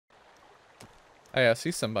Hey, I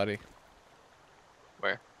see somebody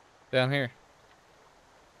Where? down here.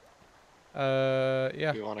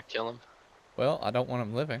 Yeah. You want to kill him? Well, I don't want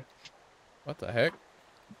him living. What the heck?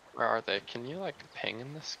 Where are they? Can you like ping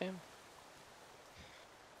in this game?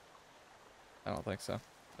 I don't think so.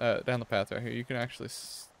 Down the path right here. You can actually.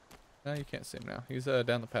 No, you can't see him now. He's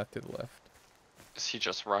down the path to the left. Is he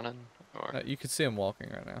just running? Or You can see him walking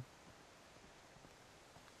right now.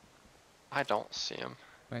 I don't see him.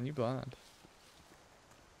 Man, you blind.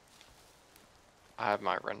 I have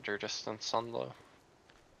my render distance on low.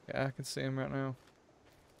 Yeah, I can see him right now.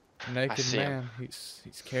 I Naked see him. man.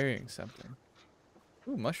 He's carrying something.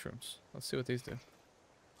 Ooh, mushrooms. Let's see what these do.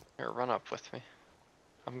 Here, run up with me.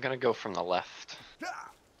 I'm gonna go from the left.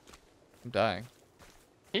 I'm dying.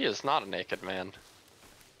 He is not a naked man.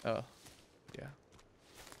 Oh, yeah.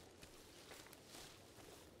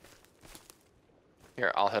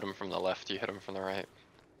 Here, I'll hit him from the left, you hit him from the right.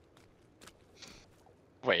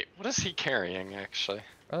 Wait, what is he carrying, actually?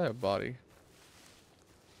 Probably a body.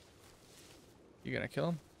 You gonna kill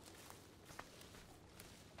him?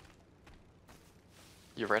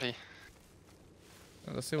 You ready?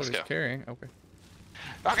 Let's see what Let's he's go. carrying. Okay.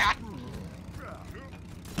 Oh god!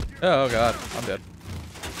 Oh god, I'm dead.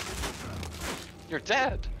 You're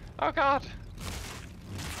dead! Oh god!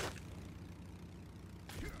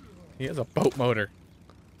 He has a boat motor.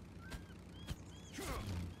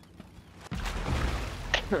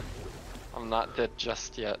 I'm not dead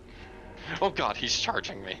just yet. Oh god, he's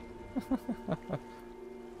charging me.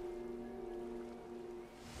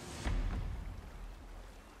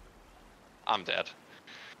 I'm dead.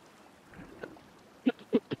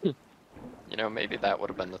 You know, maybe that would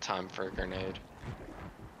have been the time for a grenade.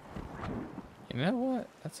 You know what?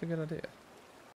 That's a good idea.